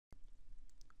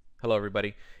Hello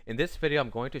everybody. In this video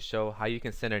I'm going to show how you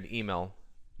can send an email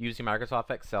using Microsoft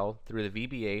Excel through the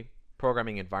VBA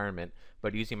programming environment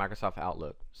but using Microsoft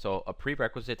Outlook. So a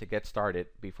prerequisite to get started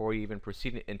before you even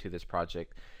proceed into this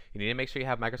project, you need to make sure you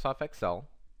have Microsoft Excel,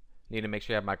 you need to make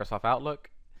sure you have Microsoft Outlook,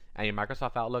 and your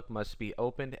Microsoft Outlook must be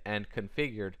opened and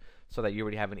configured so that you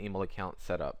already have an email account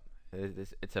set up.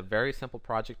 It's a very simple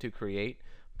project to create,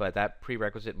 but that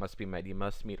prerequisite must be met. You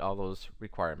must meet all those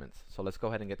requirements. So let's go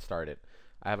ahead and get started.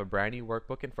 I have a brand new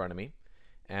workbook in front of me,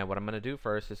 and what I'm going to do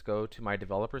first is go to my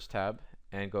Developers tab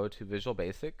and go to Visual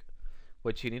Basic.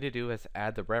 What you need to do is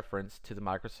add the reference to the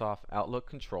Microsoft Outlook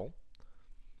control.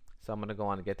 So I'm going to go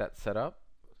on and get that set up,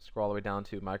 scroll all the way down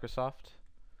to Microsoft,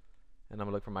 and I'm going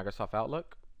to look for Microsoft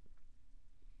Outlook.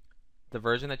 The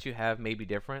version that you have may be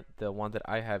different. The one that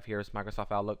I have here is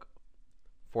Microsoft Outlook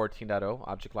 14.0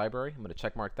 Object Library. I'm going to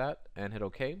check mark that and hit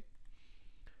OK.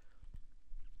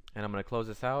 And I'm going to close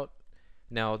this out.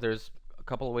 Now there's a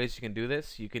couple of ways you can do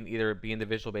this. You can either be in the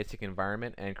Visual Basic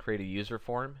environment and create a user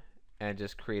form and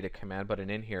just create a command button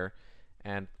in here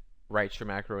and write your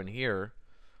macro in here,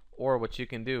 or what you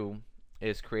can do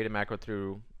is create a macro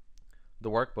through the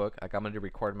workbook. Like I'm going to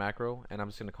record macro, and I'm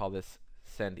just going to call this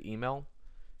send email.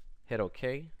 Hit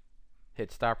OK,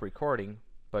 hit stop recording,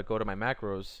 but go to my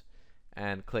macros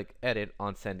and click edit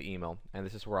on send email, and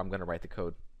this is where I'm going to write the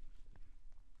code.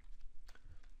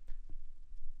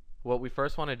 What we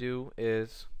first want to do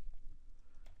is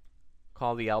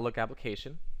call the Outlook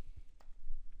application.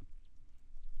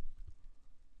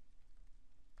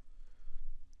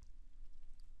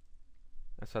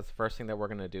 And so that's the first thing that we're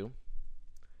going to do.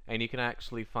 And you can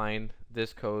actually find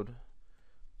this code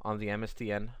on the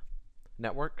MSDN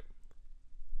network.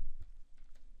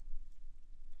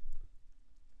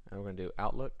 And we're going to do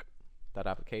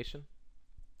Outlook.application.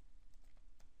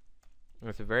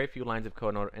 There's a very few lines of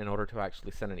code in order to actually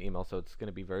send an email, so it's going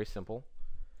to be very simple.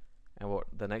 And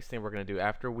the next thing we're going to do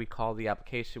after we call the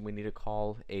application, we need to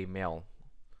call a mail,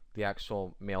 the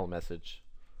actual mail message.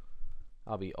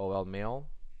 That'll be OL mail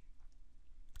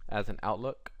as an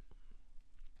Outlook.mail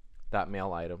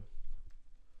item.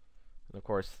 And of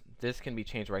course, this can be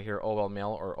changed right here, OL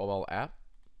mail or OL app,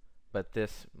 but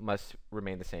this must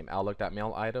remain the same,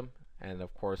 Outlook.mail item, and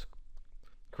of course,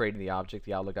 creating the object,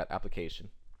 the Outlook.application.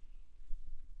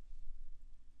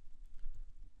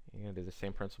 You're going to do the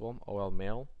same principle, OL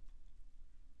mail.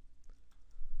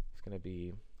 It's going to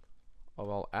be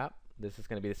OL app. This is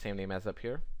going to be the same name as up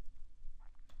here.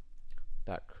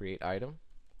 Dot create item.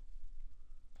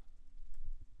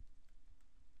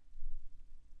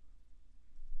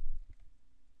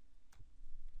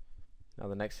 Now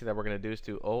the next thing that we're going to do is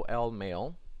do OL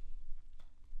mail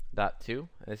dot to.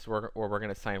 This is where we're going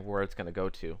to assign where it's going to go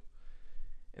to.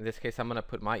 In this case, I'm going to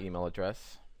put my email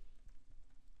address.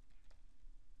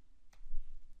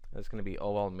 It's going to be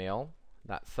OL mail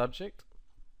dot subject,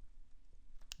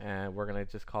 and we're going to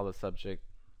just call the subject,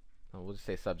 we'll just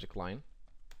say subject line,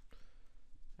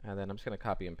 and then I'm just going to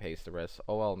copy and paste the rest.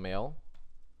 OL mail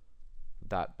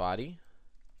dot body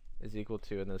is equal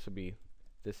to, and this would be,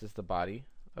 this is the body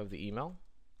of the email,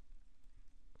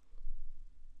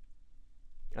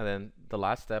 and then the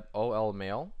last step, OL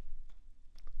mail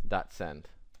dot send,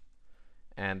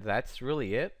 and that's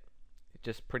really it.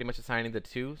 Just pretty much assigning the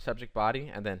two, subject body,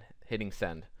 and then hitting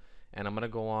send. And I'm going to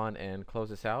go on and close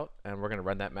this out, and we're going to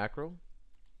run that macro.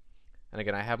 And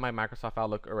again, I have my Microsoft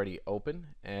Outlook already open,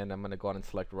 and I'm going to go on and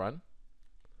select run.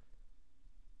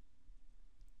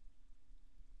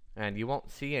 And you won't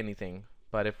see anything,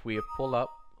 but if we pull up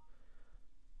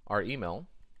our email,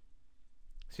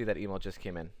 see that email just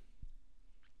came in.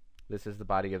 This is the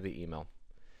body of the email.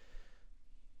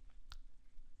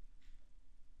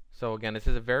 So again, this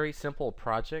is a very simple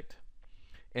project.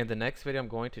 In the next video, I'm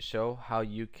going to show how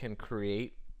you can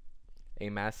create a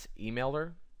mass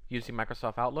emailer using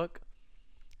Microsoft Outlook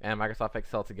and Microsoft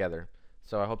Excel together.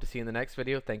 So I hope to see you in the next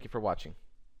video. Thank you for watching.